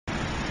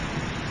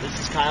This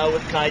is Kyle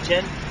with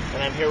Kaigen,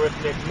 and I'm here with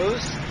Mick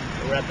Moose.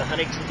 We're at the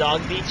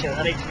Huntington Beach in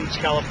Huntington Beach,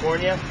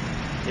 California.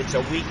 It's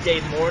a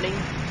weekday morning,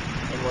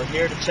 and we're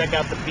here to check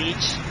out the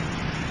beach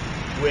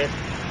with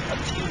a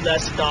few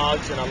less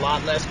dogs and a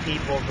lot less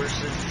people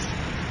versus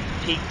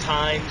peak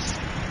times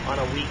on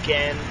a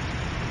weekend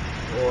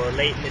or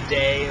late in the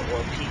day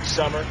or peak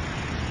summer.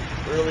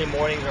 Early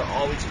mornings are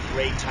always a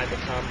great time to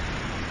come.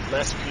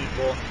 Less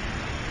people,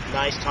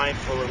 nice time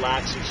for a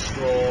relaxing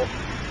stroll.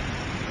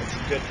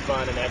 It's good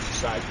fun and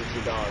exercise with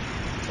your dog.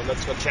 So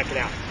let's go check it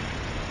out.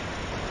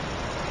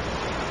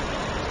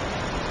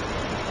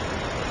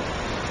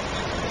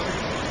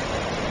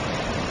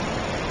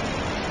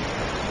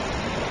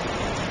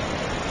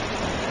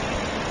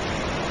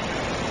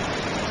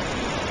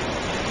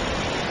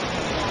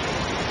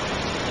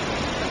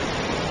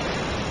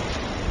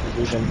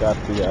 We've even got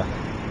the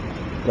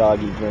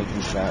doggy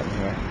drinking fountain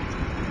here.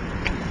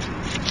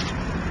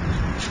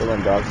 So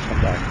when dogs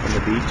come back from the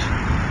beach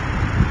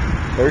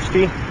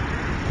thirsty,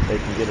 they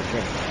can get a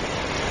drink.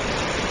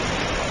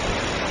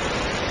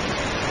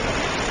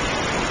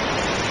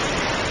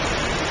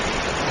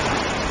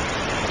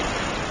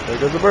 There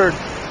goes a bird.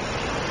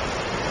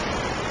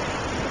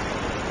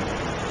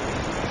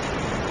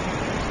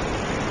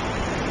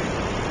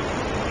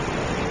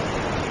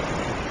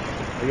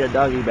 We got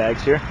doggy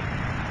bags here.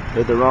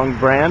 They're the wrong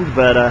brand,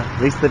 but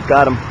at least they've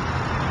got them.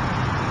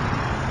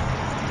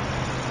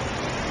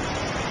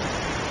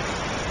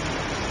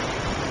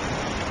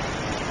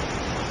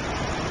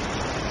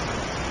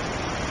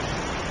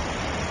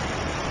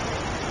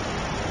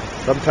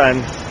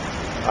 Sometimes,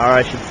 or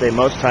I should say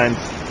most times,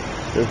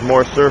 there's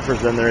more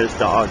surfers than there is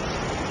dogs.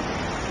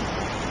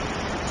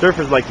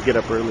 Surfers like to get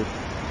up early.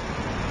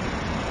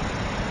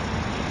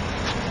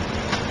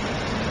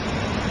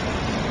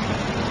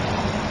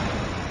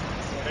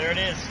 So there it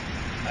is.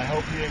 I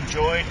hope you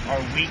enjoyed our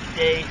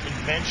weekday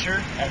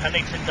adventure at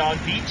Huntington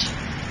Beach.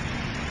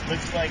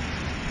 Looks like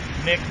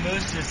Mick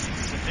Moose is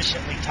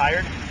sufficiently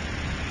tired,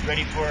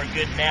 ready for a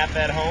good nap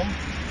at home.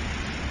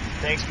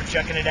 Thanks for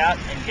checking it out,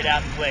 and get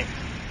out and play.